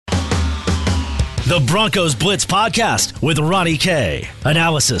The Broncos Blitz Podcast with Ronnie K.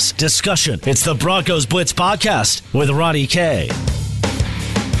 Analysis, discussion. It's the Broncos Blitz Podcast with Ronnie K.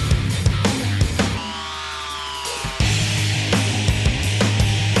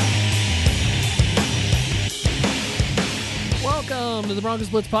 Welcome to the Broncos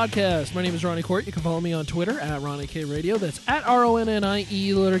Blitz Podcast. My name is Ronnie Court. You can follow me on Twitter at Ronnie K Radio. That's at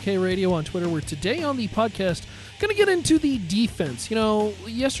RONNIE, letter K Radio on Twitter. We're today on the podcast going to get into the defense. You know,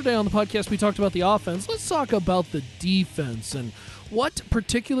 yesterday on the podcast we talked about the offense. Let's talk about the defense and what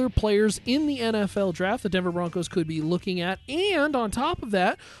particular players in the NFL draft the Denver Broncos could be looking at, and on top of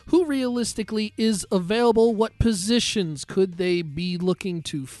that, who realistically is available, what positions could they be looking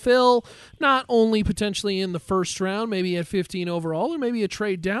to fill, not only potentially in the first round, maybe at 15 overall, or maybe a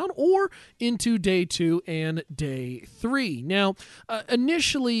trade down, or into day 2 and day 3. Now,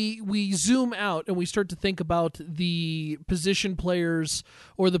 initially, we zoom out and we start to think about the position players,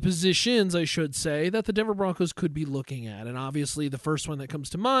 or the positions, I should say, that the Denver Broncos could be looking at, and obviously the first one that comes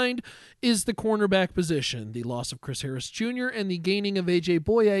to mind is the cornerback position. The loss of Chris Harris Jr. and the gaining of A.J.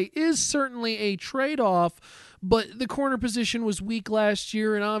 Boye is certainly a trade-off, but the corner position was weak last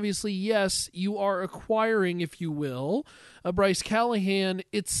year, and obviously, yes, you are acquiring, if you will, a Bryce Callahan.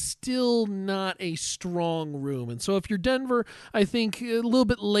 It's still not a strong room. And so if you're Denver, I think a little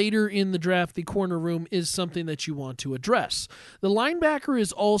bit later in the draft, the corner room is something that you want to address. The linebacker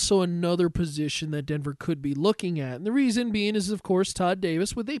is also another position that Denver could be looking at. And the reason being is, of course, Todd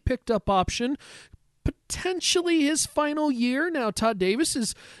Davis with a picked-up option, potentially his final year. Now, Todd Davis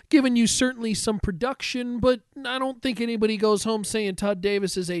has given you certainly some production, but I don't think anybody goes home saying Todd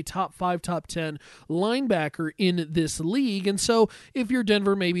Davis is a top 5, top 10 linebacker in this league. And so if you're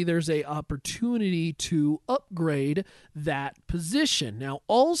Denver, maybe there's a opportunity to upgrade that position. Now,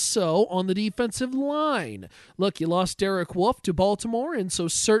 also on the defensive line, look, you lost Derek Wolfe to Baltimore, and so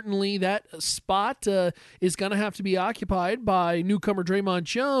certainly that spot is going to have to be occupied by newcomer Draymond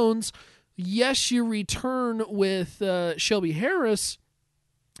Jones. Yes, you return with Shelby Harris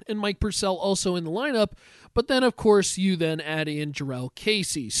and Mike Purcell also in the lineup, but then, of course, you then add in Jurrell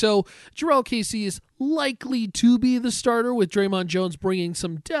Casey. So Jurrell Casey is likely to be the starter with Draymond Jones bringing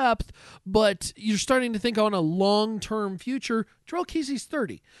some depth, but you're starting to think on a long-term future. Jurrell Casey's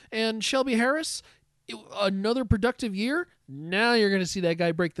 30, and Shelby Harris, another productive year. Now you're going to see that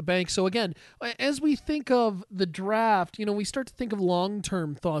guy break the bank. So again, as we think of the draft, you know, we start to think of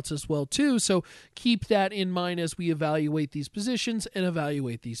long-term thoughts as well too. So keep that in mind as we evaluate these positions and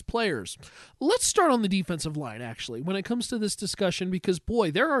evaluate these players. Let's start on the defensive line, actually, when it comes to this discussion, because boy,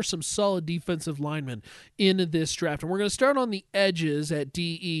 there are some solid defensive linemen in this draft. And we're going to start on the edges at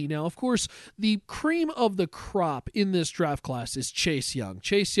DE. Now, of course, the cream of the crop in this draft class is Chase Young.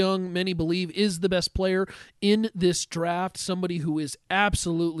 Chase Young, many believe, is the best player in this draft. Somebody who is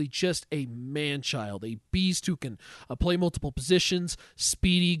absolutely just a man-child, a beast who can play multiple positions,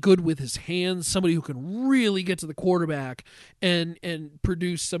 speedy, good with his hands, somebody who can really get to the quarterback and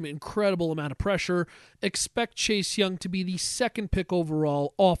produce some incredible amount of pressure. Expect Chase Young to be the second pick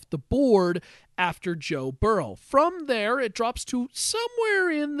overall off the board after Joe Burrow. From there, it drops to somewhere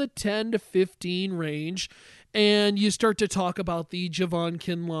in the 10 to 15 range, and you start to talk about the Javon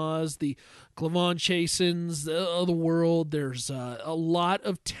Kinlaws, the Clavon Chasins of the world. There's a lot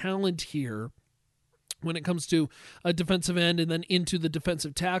of talent here when it comes to a defensive end and then into the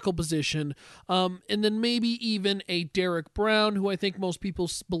defensive tackle position. And then maybe even a Derek Brown, who I think most people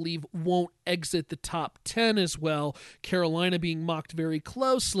believe won't exit the top 10 as well. Carolina being mocked very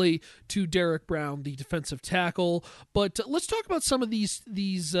closely to Derek Brown, the defensive tackle. But let's talk about some of these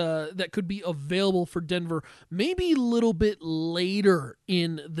that could be available for Denver maybe a little bit later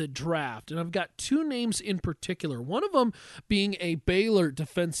in the draft. And I've got two names in particular. One of them being a Baylor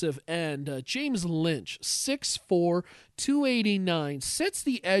defensive end, James Lynch. 6'4", 289, sets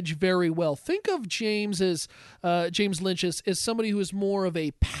the edge very well. Think of James Lynch as somebody who is more of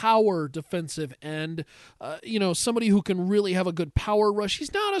a power defensive end, somebody who can really have a good power rush.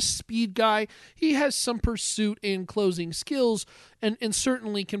 He's not a speed guy. He has some pursuit and closing skills, and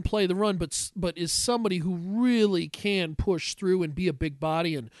certainly can play the run, but is somebody who really can push through and be a big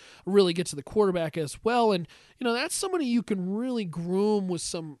body and really get to the quarterback as well. And that's somebody you can really groom with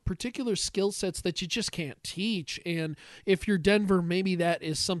some particular skill sets that you just can't teach. And if you're Denver, maybe that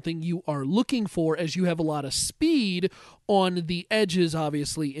is something you are looking for, as you have a lot of speed on the edges,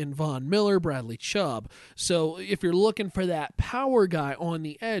 obviously, in Von Miller, Bradley Chubb. So if you're looking for that power guy on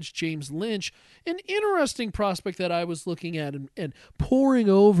the edge, James Lynch, an interesting prospect that I was looking at and poring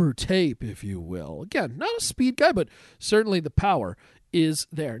over tape, if you will. Again, not a speed guy, but certainly the power. is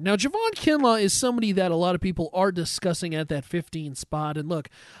there. Now, Javon Kinlaw is somebody that a lot of people are discussing at that 15 spot. And look,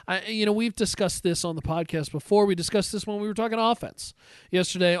 we've discussed this on the podcast before. We discussed this when we were talking offense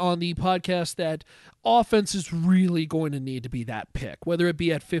yesterday on the podcast, that offense is really going to need to be that pick. Whether it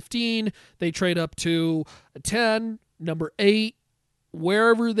be at 15, they trade up to 10, number 8,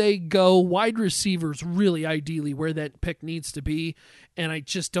 wherever they go, wide receivers really ideally where that pick needs to be, and I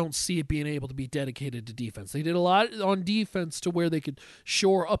just don't see it being able to be dedicated to defense. They did a lot on defense to where they could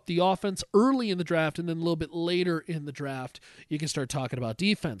shore up the offense early in the draft, and then a little bit later in the draft, you can start talking about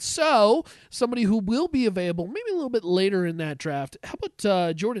defense. So, somebody who will be available maybe a little bit later in that draft, how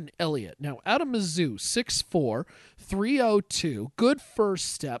about Jordan Elliott? Now, out of Mizzou, 6'4", 302, good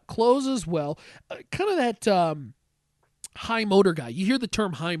first step, closes well, kind of that high motor guy. You hear the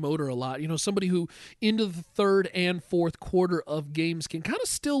term high motor a lot. Somebody who into the third and fourth quarter of games can kind of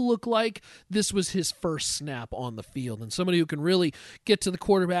still look like this was his first snap on the field, and somebody who can really get to the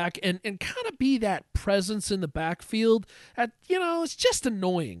quarterback and kind of be that presence in the backfield. It's just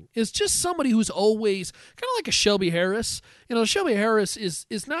annoying. It's just somebody who's always kind of like a Shelby Harris. Shelby Harris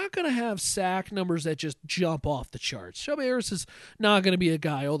is not going to have sack numbers that just jump off the charts. Shelby Harris is not going to be a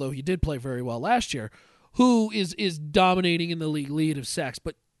guy, although he did play very well last year, who is dominating in the league lead of sacks.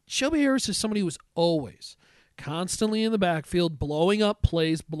 But Shelby Harris is somebody who is always constantly in the backfield, blowing up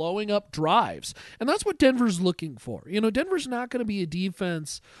plays, blowing up drives. And that's what Denver's looking for. Denver's not going to be a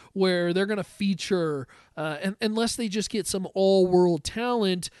defense where they're going to feature, unless they just get some all-world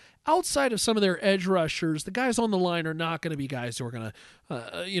talent. Outside of some of their edge rushers, the guys on the line are not going to be guys who are going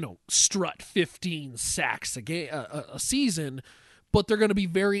to, strut 15 sacks a season. But they're going to be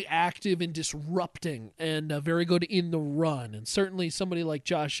very active in disrupting and very good in the run. And certainly somebody like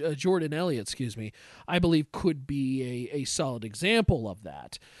Jordan Elliott, I believe could be a solid example of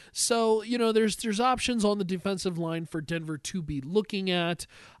that. So, there's options on the defensive line for Denver to be looking at.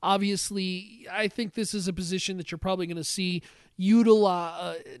 Obviously, I think this is a position that you're probably going to see used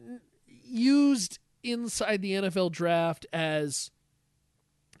inside the NFL draft as,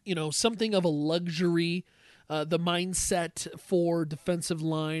 something of a luxury. The mindset for defensive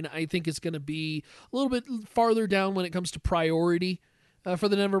line, I think, is going to be a little bit farther down when it comes to priority for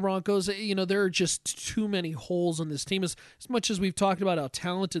the Denver Broncos. There are just too many holes on this team. As much as we've talked about how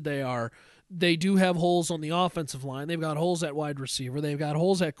talented they are, they do have holes on the offensive line. They've got holes at wide receiver. They've got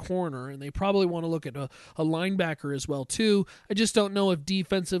holes at corner, and they probably want to look at a linebacker as well, too. I just don't know if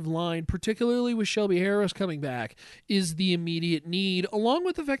defensive line, particularly with Shelby Harris coming back, is the immediate need, along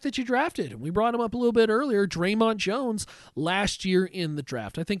with the fact that you drafted, and we brought him up a little bit earlier, Draymond Jones last year in the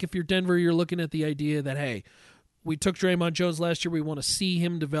draft. I think if you're Denver, you're looking at the idea that, hey, we took Draymond Jones last year. We want to see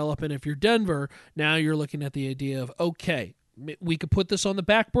him develop. And if you're Denver, now you're looking at the idea of, okay, we could put this on the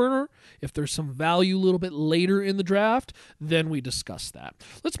back burner. If there's some value a little bit later in the draft, then we discuss that.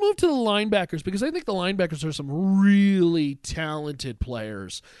 Let's move to the linebackers, because I think the linebackers are some really talented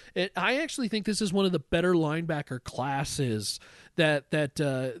players. I actually think this is one of the better linebacker classes that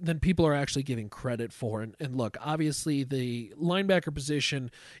than people are actually giving credit for. And look, obviously the linebacker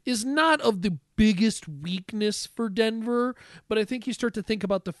position is not of the biggest weakness for Denver, but I think you start to think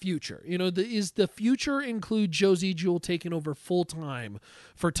about the future. Is the future include Josey Jewell taking over full-time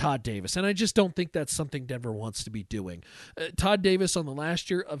for Todd Davis? And I just don't think that's something Denver wants to be doing. Todd Davis on the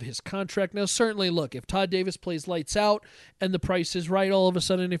last year of his contract. Now, certainly, look, if Todd Davis plays lights out and the price is right, all of a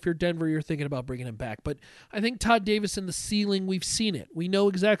sudden, if you're Denver, you're thinking about bringing him back. But I think Todd Davis in the ceiling, we've seen it. We know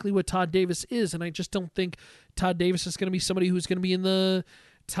exactly what Todd Davis is, and I just don't think Todd Davis is going to be somebody who's going to be in the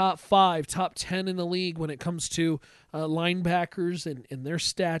top 5, top 10 in the league when it comes to linebackers and their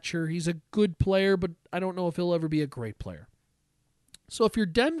stature. He's a good player, but I don't know if he'll ever be a great player. So if you're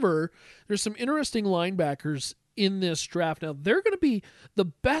Denver, there's some interesting linebackers in this draft. Now, they're going to be, the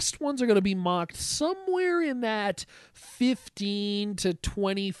best ones are going to be mocked somewhere in that 15 to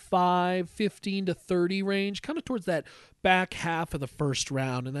 25, 15 to 30 range, kind of towards that back half of the first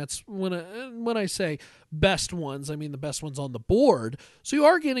round. And that's when I say best ones, I mean the best ones on the board. So you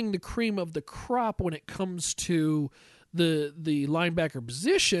are getting the cream of the crop when it comes to the linebacker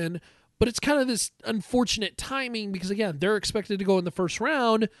position, but it's kind of this unfortunate timing because, again, they're expected to go in the first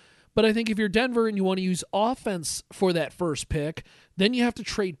round. But I think if you're Denver and you want to use offense for that first pick, then you have to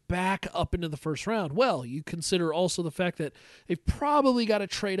trade back up into the first round. Well, you consider also the fact that they've probably got to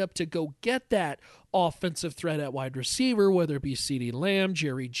trade up to go get that offensive threat at wide receiver, whether it be CeeDee Lamb,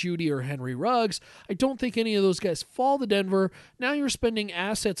 Jerry Jeudy, or Henry Ruggs. I don't think any of those guys fall to Denver. Now you're spending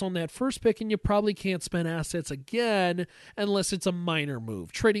assets on that first pick, and you probably can't spend assets again unless it's a minor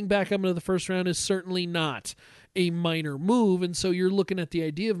move. Trading back up into the first round is certainly not a minor move, and so you're looking at the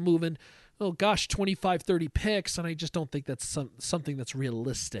idea of moving oh gosh, 25, 30 picks, and I just don't think that's something that's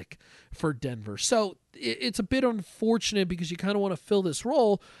realistic for Denver. So it's a bit unfortunate because you kind of want to fill this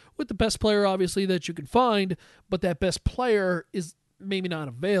role with the best player, obviously, that you can find, but that best player is maybe not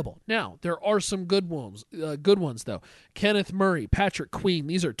available. Now, there are some good ones though. Kenneth Murray, Patrick Queen,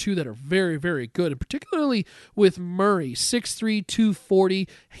 these are two that are very, very good, and particularly with Murray, 6'3", 240.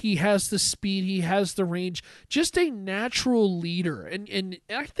 He has the speed, he has the range, just a natural leader. And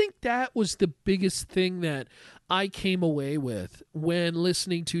I think that was the biggest thing that I came away with when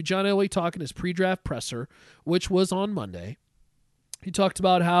listening to John Elway talk in his pre-draft presser, which was on Monday. He talked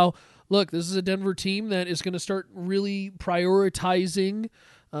about how, look, this is a Denver team that is going to start really prioritizing,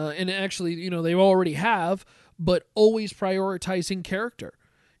 and actually, they already have, but always prioritizing character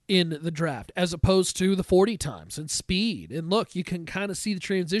in the draft as opposed to the 40 times and speed. And look, you can kind of see the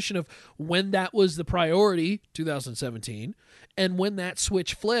transition of when that was the priority, 2017, and when that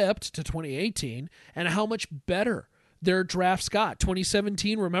switch flipped to 2018, and how much better their drafts got.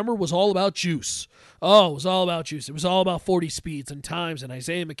 2017, remember, was all about juice. Oh, it was all about juice. It was all about 40 speeds and times and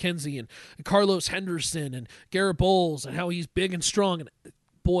Isaiah McKenzie and Carlos Henderson and Garrett Bowles and how he's big and strong. And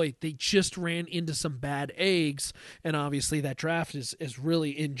boy, they just ran into some bad eggs. And obviously that draft has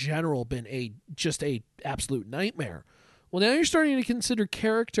really, in general, been just a absolute nightmare. Well, now you're starting to consider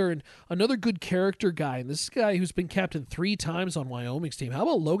character, and another good character guy, and this is a guy who's been captain 3 times on Wyoming's team. How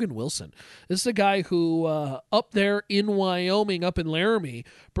about Logan Wilson? This is a guy who, up there in Wyoming, up in Laramie,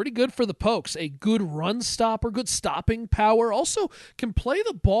 pretty good for the Pokes. A good run stopper, good stopping power. Also can play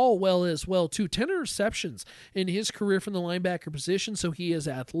the ball well as well, too. 10 interceptions in his career from the linebacker position, so he is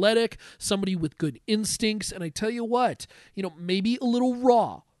athletic, somebody with good instincts, and I tell you what, maybe a little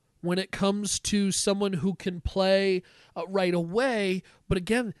raw when it comes to someone who can play right away. But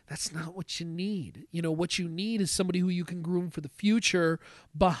again, that's not what you need. What you need is somebody who you can groom for the future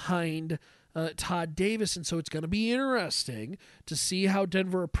behind Todd Davis. And so it's going to be interesting to see how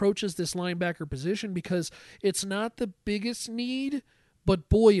Denver approaches this linebacker position, because it's not the biggest need. But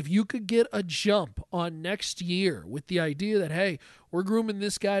boy, if you could get a jump on next year with the idea that, hey, we're grooming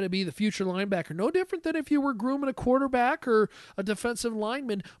this guy to be the future linebacker, no different than if you were grooming a quarterback or a defensive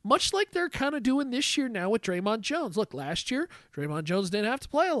lineman, much like they're kind of doing this year now with Draymond Jones. Look, last year, Draymond Jones didn't have to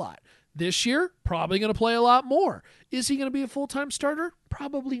play a lot. This year, probably going to play a lot more. Is he going to be a full-time starter?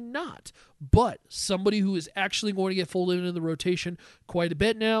 Probably not. But somebody who is actually going to get folded into the rotation quite a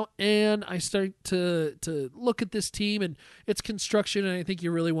bit now, and I start to look at this team and its construction, and I think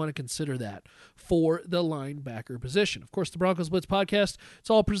you really want to consider that for the linebacker position. Of course, the Broncos Blitz podcast, it's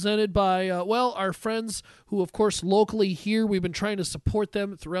all presented by, our friends who, of course, locally here, we've been trying to support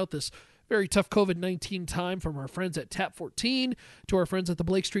them throughout this very tough COVID-19 time, from our friends at Tap 14 to our friends at the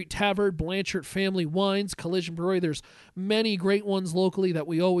Blake Street Tavern, Blanchard Family Wines, Collision Brewery. There's many great ones locally that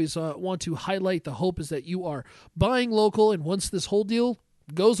we always want to highlight. The hope is that you are buying local, and once this whole deal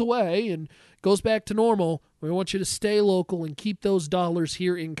goes away and goes back to normal, we want you to stay local and keep those dollars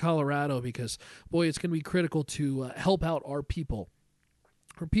here in Colorado, because, boy, it's going to be critical to help out our people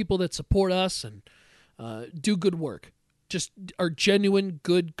that support us and do good work. Just are genuine,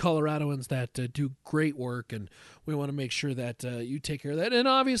 good Coloradoans that do great work, and we want to make sure that you take care of that. And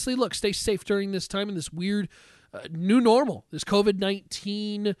obviously, look, stay safe during this time in this weird new normal. This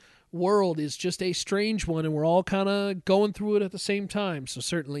COVID-19 world is just a strange one, and we're all kind of going through it at the same time. So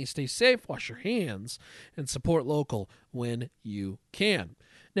certainly stay safe, wash your hands, and support local when you can.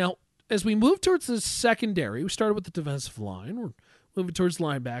 Now, as we move towards the secondary, we started with the defensive line. We're moving towards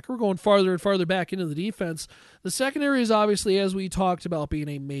linebacker. We're going farther and farther back into the defense. The secondary is obviously, as we talked about, being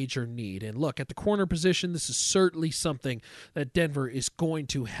a major need. And look, at the corner position, this is certainly something that Denver is going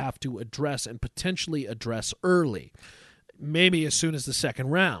to have to address, and potentially address early, maybe as soon as the second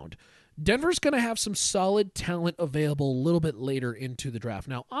round. Denver's going to have some solid talent available a little bit later into the draft.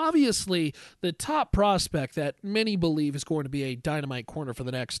 Now, obviously, the top prospect that many believe is going to be a dynamite corner for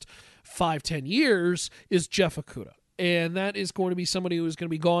the next 5-10 years is Jeff Okudah. And that is going to be somebody who is going to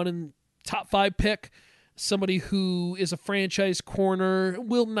be gone in top 5 pick, somebody who is a franchise corner,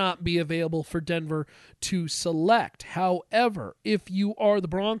 will not be available for Denver to select. However, if you are the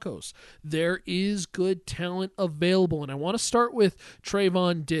Broncos, there is good talent available. And I want to start with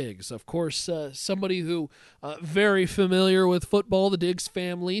Trayvon Diggs. Of course, somebody who very familiar with football, the Diggs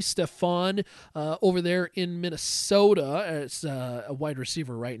family. Stephon over there in Minnesota as a wide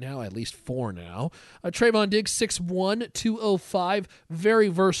receiver right now, at least 4 now. Trayvon Diggs, 6'1", 205, very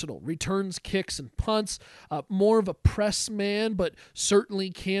versatile. Returns, kicks, and punts. More of a press man, but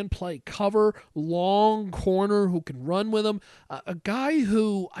certainly can play cover. Long corner who can run with him. A guy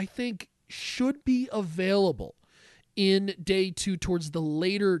who I think should be available in day two, towards the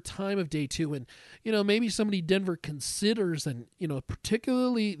later time of day two. And, maybe somebody Denver considers, and,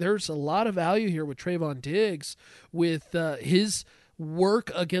 particularly there's a lot of value here with Trayvon Diggs with his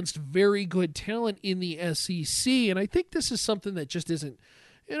work against very good talent in the SEC. And I think this is something that just isn't,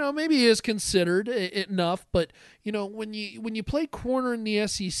 maybe is considered enough. But, when you play corner in the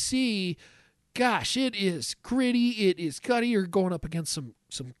SEC, gosh, it is gritty. It is gutty. You're going up against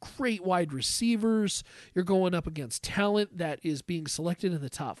some great wide receivers. You're going up against talent that is being selected in the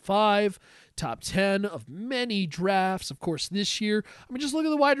top 5, top 10 of many drafts. Of course, this year, just look at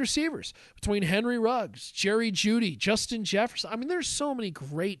the wide receivers between Henry Ruggs, Jerry Jeudy, Justin Jefferson. There's so many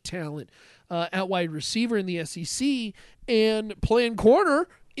great talent at wide receiver in the SEC, and playing corner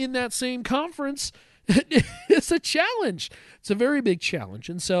in that same conference, it's a challenge. It's a very big challenge.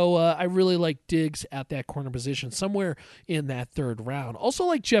 And so I really like Diggs at that corner position, somewhere in that third round. Also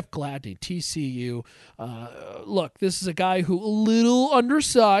like Jeff Gladney, TCU. Look, this is a guy who a little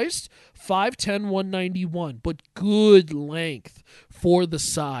undersized, 5'10", 191, but good length for the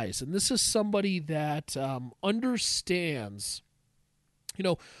size. And this is somebody that understands.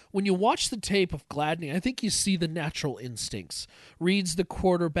 When you watch the tape of Gladney, I think you see the natural instincts. Reads the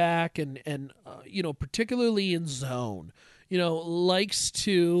quarterback and particularly in zone, likes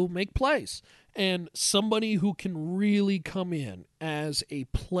to make plays. And somebody who can really come in as a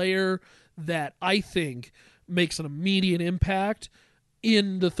player that I think makes an immediate impact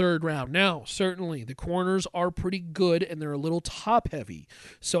in the third round. Now, certainly, the corners are pretty good, and they're a little top-heavy.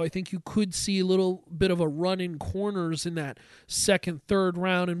 So I think you could see a little bit of a run in corners in that second, third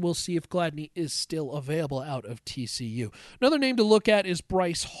round, and we'll see if Gladney is still available out of TCU. Another name to look at is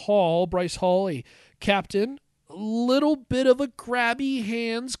Bryce Hall. Bryce Hall, a captain, a little bit of a grabby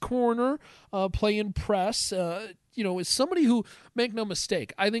hands corner, playing press, is somebody who, make no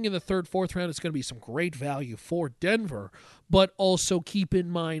mistake, I think in the third, fourth round, it's going to be some great value for Denver, but also keep in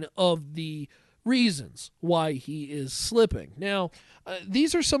mind of the reasons why he is slipping. Now,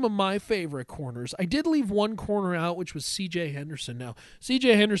 these are some of my favorite corners. I did leave one corner out, which was C.J. Henderson. Now,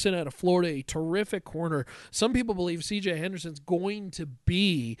 C.J. Henderson out of Florida, a terrific corner. Some people believe C.J. Henderson's going to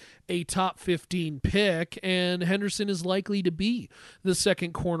be a top 15 pick, and Henderson is likely to be the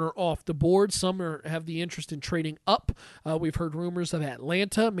second corner off the board. Some have the interest in trading up. We've heard rumors of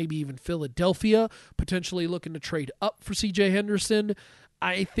Atlanta, maybe even Philadelphia, potentially looking to trade up for C.J. Henderson.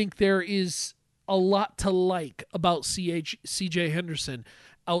 I think there is a lot to like about C.J. Henderson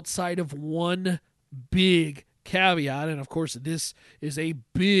outside of one big caveat, and of course this is a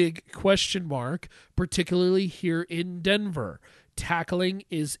big question mark, particularly here in Denver. Tackling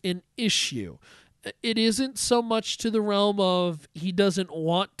is an issue. It isn't so much to the realm of he doesn't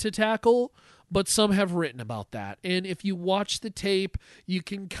want to tackle, but some have written about that. And if you watch the tape, you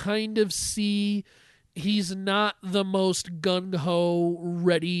can kind of see he's not the most gung-ho,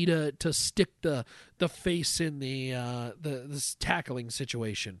 ready to stick the face in this tackling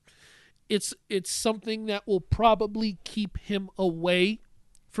situation. It's something that will probably keep him away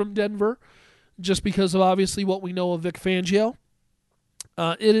from Denver, just because of obviously what we know of Vic Fangio.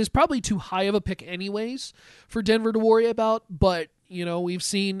 It is probably too high of a pick anyways for Denver to worry about, but we've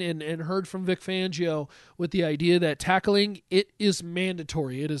seen and heard from Vic Fangio with the idea that tackling, it is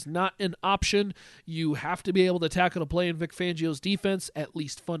mandatory. It is not an option. You have to be able to tackle to play in Vic Fangio's defense, at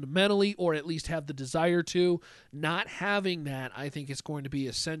least fundamentally, or at least have the desire to. Not having that, I think, is going to be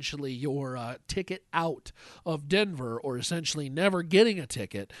essentially your ticket out of Denver, or essentially never getting a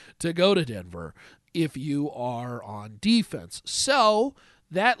ticket to go to Denver if you are on defense. So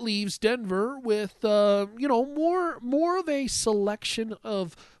that leaves Denver with, more of a selection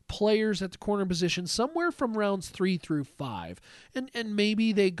of players at the corner position, somewhere from rounds 3 through 5. And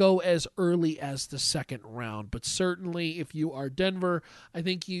maybe they go as early as the second round. But certainly if you are Denver, I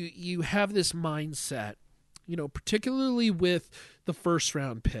think you have this mindset, particularly with the first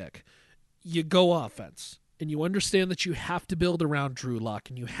round pick. You go offense. And you understand that you have to build around Drew Lock,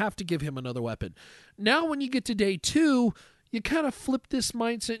 and you have to give him another weapon. Now when you get to day 2, you kind of flip this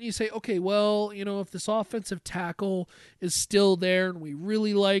mindset and you say, okay, well, if this offensive tackle is still there and we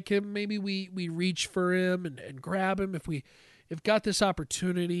really like him, maybe we reach for him and grab him. If we've got this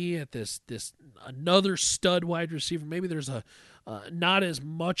opportunity at this another stud wide receiver, maybe there's a not as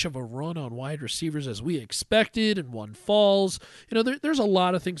much of a run on wide receivers as we expected, and one falls. There's a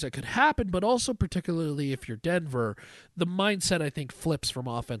lot of things that could happen, but also particularly if you're Denver, the mindset I think flips from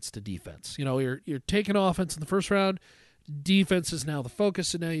offense to defense. You're taking offense in the first round. Defense is now the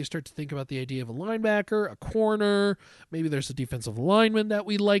focus, and now you start to think about the idea of a linebacker, a corner. Maybe there's a defensive lineman that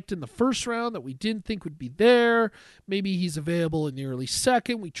we liked in the first round that we didn't think would be there. Maybe he's available in the early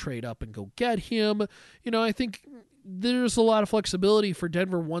second. We trade up and go get him. I think there's a lot of flexibility for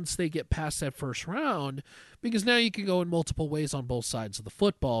Denver once they get past that first round, because now you can go in multiple ways on both sides of the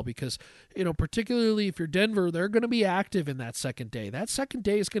football because, particularly if you're Denver, they're going to be active in that second day. That second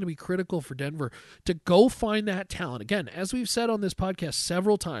day is going to be critical for Denver to go find that talent. Again, as we've said on this podcast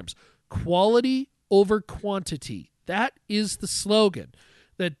several times, quality over quantity. That is the slogan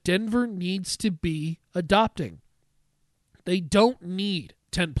that Denver needs to be adopting. They don't need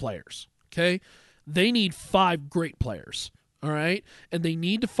 10 players, okay? They need 5 great players, all right? And they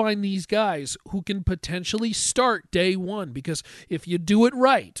need to find these guys who can potentially start day one, because if you do it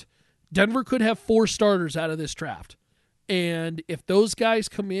right, Denver could have 4 starters out of this draft. And if those guys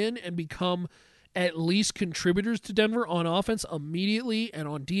come in and become at least contributors to Denver on offense immediately and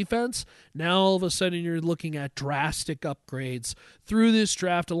on defense, now all of a sudden you're looking at drastic upgrades through this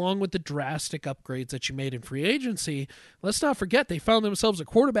draft, along with the drastic upgrades that you made in free agency. Let's not forget they found themselves a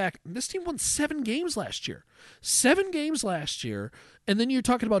quarterback. This team won 7 games last year. 7 games last year, and then you're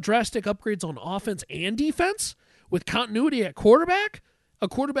talking about drastic upgrades on offense and defense with continuity at quarterback, a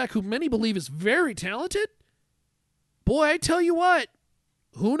quarterback who many believe is very talented. Boy, I tell you what,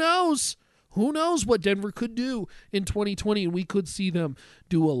 who knows? Who knows what Denver could do in 2020, and we could see them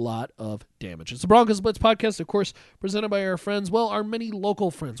do a lot of damage. It's the Broncos Blitz podcast, of course, presented by our friends, our many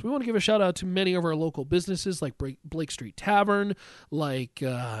local friends. We want to give a shout-out to many of our local businesses like Blake Street Tavern, like,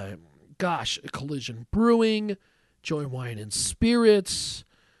 Collision Brewing, Joy Wine and Spirits,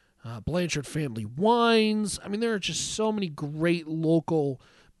 Blanchard Family Wines. I mean, there are just so many great local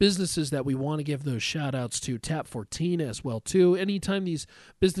businesses that we want to give those shout outs to. Tap 14 as well too. Anytime these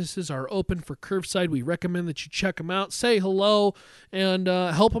businesses are open for curbside, we recommend that you check them out, say hello, and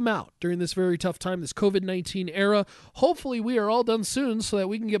help them out during this very tough time, this COVID-19 era. Hopefully we are all done soon so that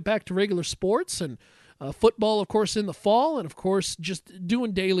we can get back to regular sports and football, of course, in the fall, and of course just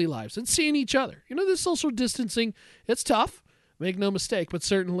doing daily lives and seeing each other. This social distancing, it's tough. Make no mistake, but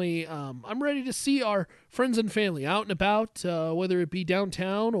certainly I'm ready to see our friends and family out and about, whether it be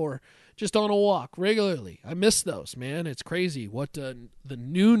downtown or just on a walk regularly. I miss those, man. It's crazy what the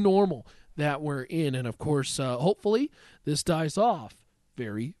new normal that we're in. And, of course, hopefully this dies off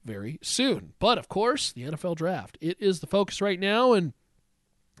very, very soon. But, of course, the NFL draft. It is the focus right now. And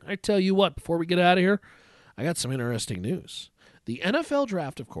I tell you what, before we get out of here, I got some interesting news. The NFL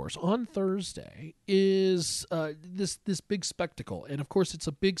draft, of course, on Thursday is this big spectacle, and of course, it's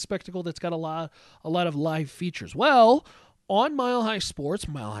a big spectacle that's got a lot of live features. Well, on Mile High Sports,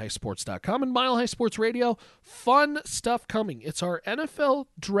 milehighsports.com, and Mile High Sports Radio, fun stuff coming. It's our NFL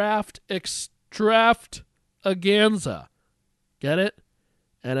draft extravaganza. Get it?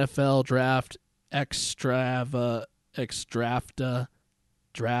 NFL draft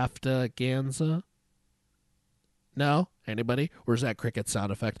draftaganza. No? Anybody? Or is that cricket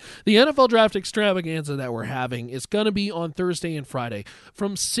sound effect? The NFL Draft Extravaganza that we're having is going to be on Thursday and Friday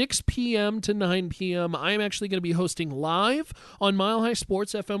from 6 p.m. to 9 p.m. I'm actually going to be hosting live on Mile High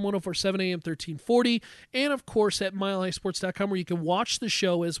Sports, FM 104.7 AM 1340, and of course at milehighsports.com where you can watch the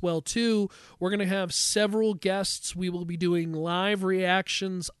show as well too. We're going to have several guests. We will be doing live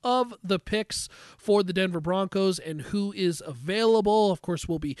reactions of the picks for the Denver Broncos and who is available. Of course,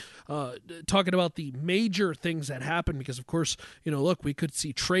 we'll be talking about the major things that happen because, of course, look, we could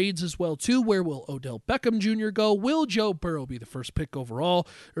see trades as well, too. Where will Odell Beckham Jr. go? Will Joe Burrow be the first pick overall?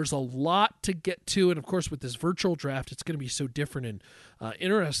 There's a lot to get to, and, of course, with this virtual draft, it's going to be so different and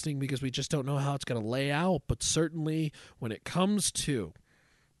interesting because we just don't know how it's going to lay out, but certainly when it comes to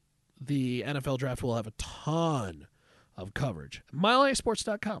the NFL draft, we'll have a ton of coverage.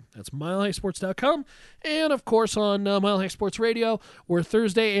 MileHighSports.com. That's MileHighSports.com. And, of course, on Mile High Sports Radio, where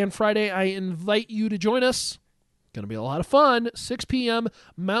Thursday and Friday I invite you to join us. Going to be a lot of fun. 6 p.m.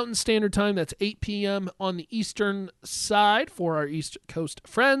 Mountain Standard Time. That's 8 p.m. on the Eastern side for our East Coast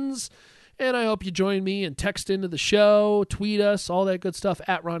friends. And I hope you join me and text into the show, tweet us, all that good stuff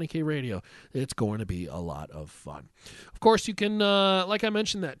at Ronnie K Radio. It's going to be a lot of fun. Of course, you can, like I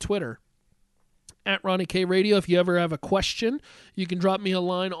mentioned, that Twitter, at Ronnie K Radio. If you ever have a question, you can drop me a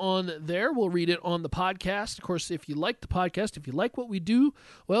line on there. We'll read it on the podcast. Of course, if you like the podcast, if you like what we do,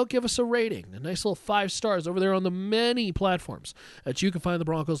 well, give us a rating. A nice little 5 stars over there on the many platforms that you can find the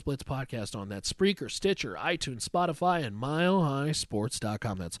Broncos Blitz podcast on. That's Spreaker, Stitcher, iTunes, Spotify, and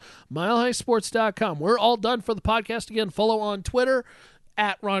MileHighSports.com. That's MileHighSports.com. We're all done for the podcast. Again, follow on Twitter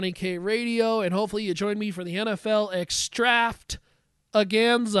at Ronnie K Radio, and hopefully you join me for the NFL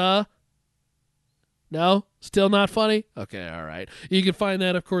Extravaganza. No? Still not funny? Okay, all right. You can find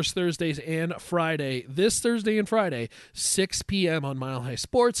that, of course, Thursdays and Friday. This Thursday and Friday, 6 p.m. on Mile High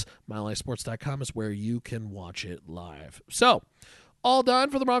Sports. MileHighSports.com is where you can watch it live. So, all done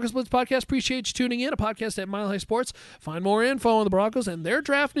for the Broncos Blitz podcast. Appreciate you tuning in. A podcast at Mile High Sports. Find more info on the Broncos and their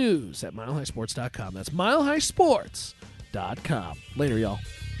draft news at milehighsports.com. That's milehighsports.com. Later, y'all.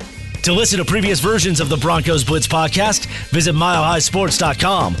 To listen to previous versions of the Broncos Blitz podcast, visit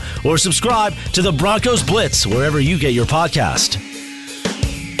milehighsports.com or subscribe to the Broncos Blitz wherever you get your podcast.